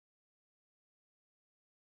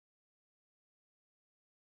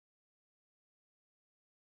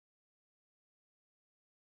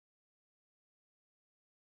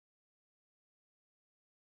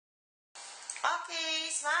Okay,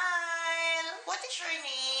 smile. What is your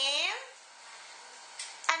name?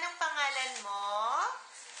 Anong pangalan mo?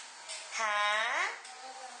 Ha?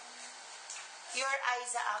 You're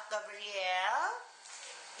Ysaac Gabriel?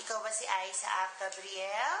 Ikaw ba si Ysaac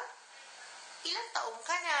Gabriel? Ilang taong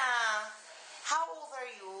ka na? How old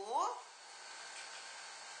are you?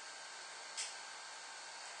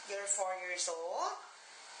 You're 4 years old?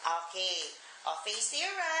 Okay. O, face to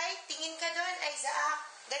your right. Tingin ka doon, Ysaac.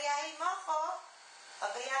 Gayahin mo ako. O,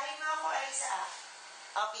 gayahin mo ako, Ysaac.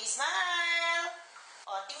 Okay, smile.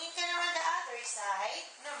 O, tingin ka naman the other side.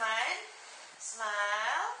 Naman.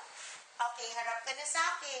 Smile. Okay, harap ka na sa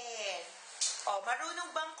akin. O,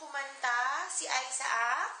 marunong bang kumanta si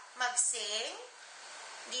Ysaac? Mag-sing?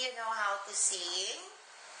 Do you know how to sing?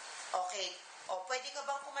 Okay. O, pwede ka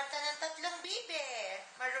bang kumanta ng 3 bibe?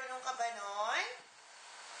 Marunong ka ba nun?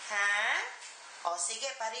 Ha? O, sige,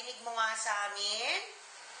 parinig mo nga sa amin.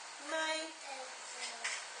 May...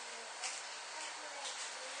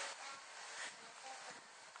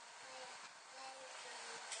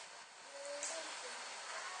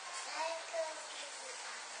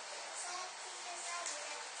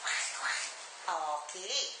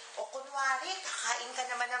 Okay. O kunwari, kakain ka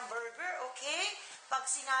naman ng burger, okay? Pag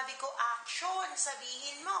sinabi ko action,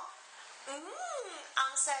 sabihin mo,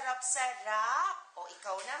 ang sarap-sarap. O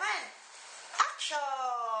ikaw naman,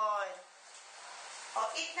 action! O,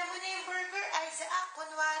 eat na muna yung burger, Isaac,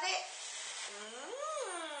 kunwari.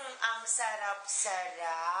 Ang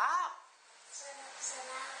sarap-sarap.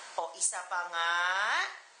 Sarap-sarap. O, isa pa nga.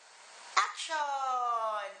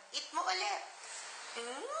 Action! Eat mo ulit.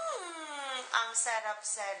 Ang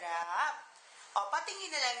sarap-sarap. O,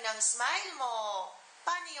 patingin na lang ng smile mo.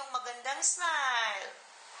 Paano yung magandang smile?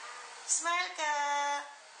 Smile ka.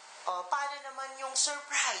 O, paano naman yung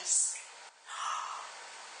surprise?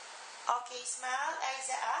 Okay, smile,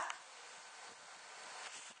 Isaac.